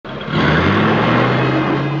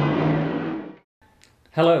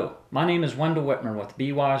Hello, my name is Wendell Whitmer with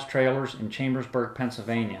BWise Trailers in Chambersburg,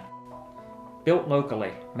 Pennsylvania. Built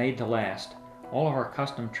locally, made to last, all of our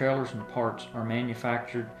custom trailers and parts are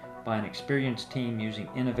manufactured by an experienced team using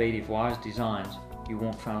innovative wise designs you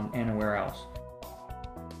won't find anywhere else.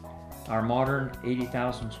 Our modern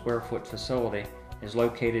 80,000 square foot facility is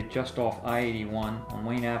located just off I-81 on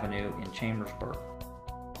Wayne Avenue in Chambersburg.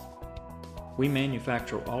 We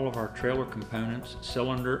manufacture all of our trailer components,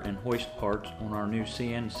 cylinder and hoist parts on our new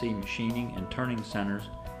CNC machining and turning centers,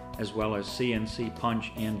 as well as CNC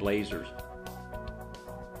punch and lasers.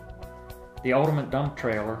 The Ultimate Dump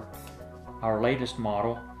Trailer, our latest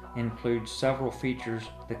model, includes several features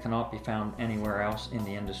that cannot be found anywhere else in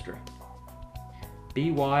the industry.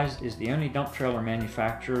 BWise is the only dump trailer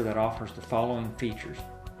manufacturer that offers the following features.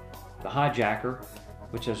 The Hijacker,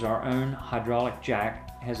 which is our own hydraulic jack,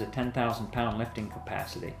 has a 10,000 pound lifting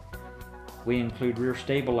capacity. We include rear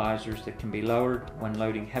stabilizers that can be lowered when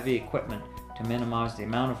loading heavy equipment to minimize the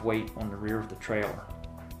amount of weight on the rear of the trailer.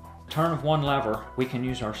 Turn of one lever, we can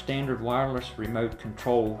use our standard wireless remote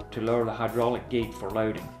control to lower the hydraulic gate for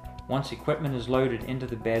loading. Once equipment is loaded into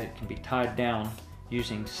the bed, it can be tied down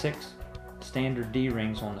using 6 standard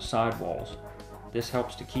D-rings on the sidewalls. This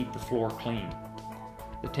helps to keep the floor clean.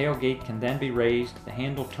 The tailgate can then be raised, the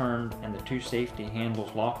handle turned, and the 2 safety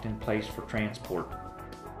handles locked in place for transport.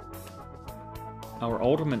 Our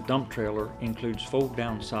Ultimate Dump Trailer includes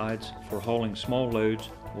fold-down sides for hauling small loads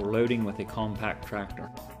or loading with a compact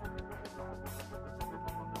tractor.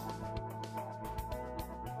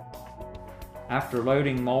 After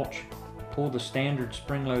loading mulch, pull the standard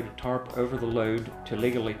spring-loaded tarp over the load to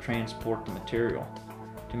legally transport the material.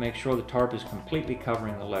 To make sure the tarp is completely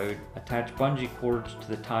covering the load, attach bungee cords to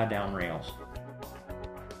the tie-down rails.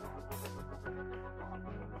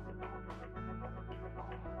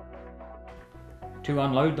 To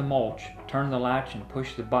unload the mulch, turn the latch and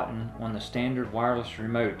push the button on the standard wireless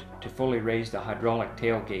remote to fully raise the hydraulic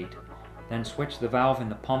tailgate. Then switch the valve in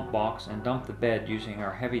the pump box and dump the bed using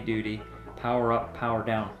our heavy-duty power-up,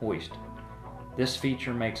 power-down hoist. This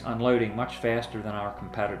feature makes unloading much faster than our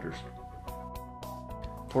competitors.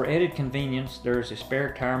 For added convenience, there is a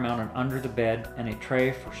spare tire mounted under the bed and a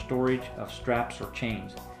tray for storage of straps or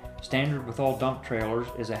chains. Standard with all dump trailers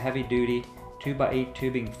is a heavy-duty 2x8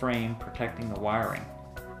 tubing frame protecting the wiring,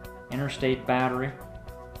 interstate battery,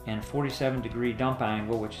 and 47-degree dump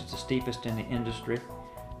angle, which is the steepest in the industry.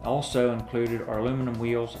 Also included are aluminum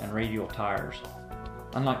wheels and radial tires.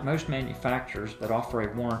 Unlike most manufacturers that offer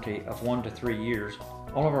a warranty of 1 to 3 years,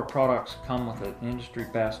 all of our products come with an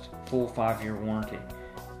industry-best full 5-year warranty.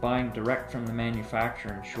 Buying direct from the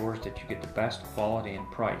manufacturer ensures that you get the best quality and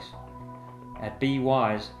price. At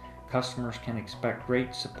BWise, customers can expect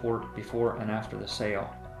great support before and after the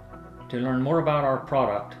sale. To learn more about our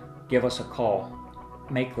product, give us a call.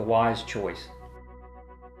 Make the wise choice.